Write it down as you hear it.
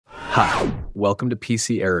Hi, welcome to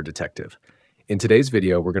PC Error Detective. In today's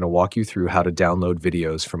video, we're going to walk you through how to download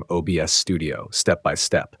videos from OBS Studio step by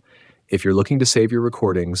step. If you're looking to save your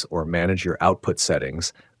recordings or manage your output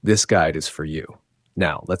settings, this guide is for you.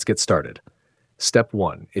 Now, let's get started. Step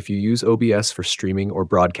 1. If you use OBS for streaming or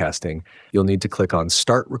broadcasting, you'll need to click on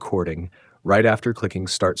Start Recording right after clicking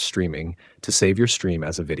Start Streaming to save your stream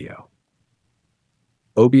as a video.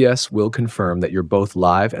 OBS will confirm that you're both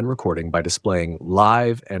live and recording by displaying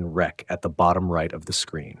Live and Rec at the bottom right of the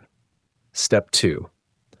screen. Step 2.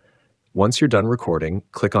 Once you're done recording,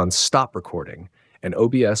 click on Stop Recording, and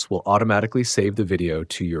OBS will automatically save the video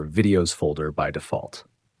to your Videos folder by default.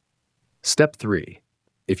 Step 3.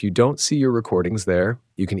 If you don't see your recordings there,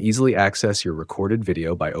 you can easily access your recorded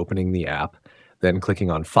video by opening the app, then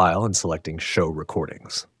clicking on File and selecting Show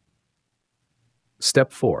Recordings.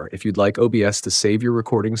 Step 4. If you'd like OBS to save your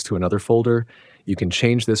recordings to another folder, you can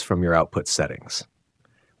change this from your output settings.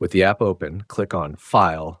 With the app open, click on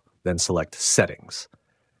File, then select Settings.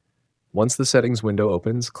 Once the Settings window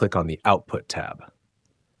opens, click on the Output tab.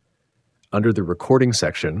 Under the Recording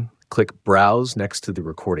section, click Browse next to the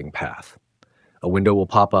recording path. A window will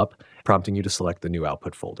pop up, prompting you to select the new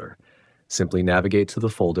output folder. Simply navigate to the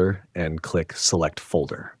folder and click Select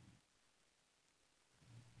Folder.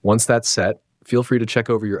 Once that's set, feel free to check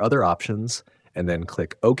over your other options and then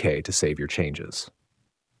click OK to save your changes.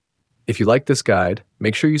 If you like this guide,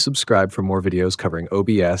 make sure you subscribe for more videos covering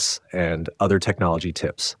OBS and other technology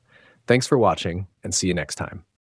tips. Thanks for watching, and see you next time.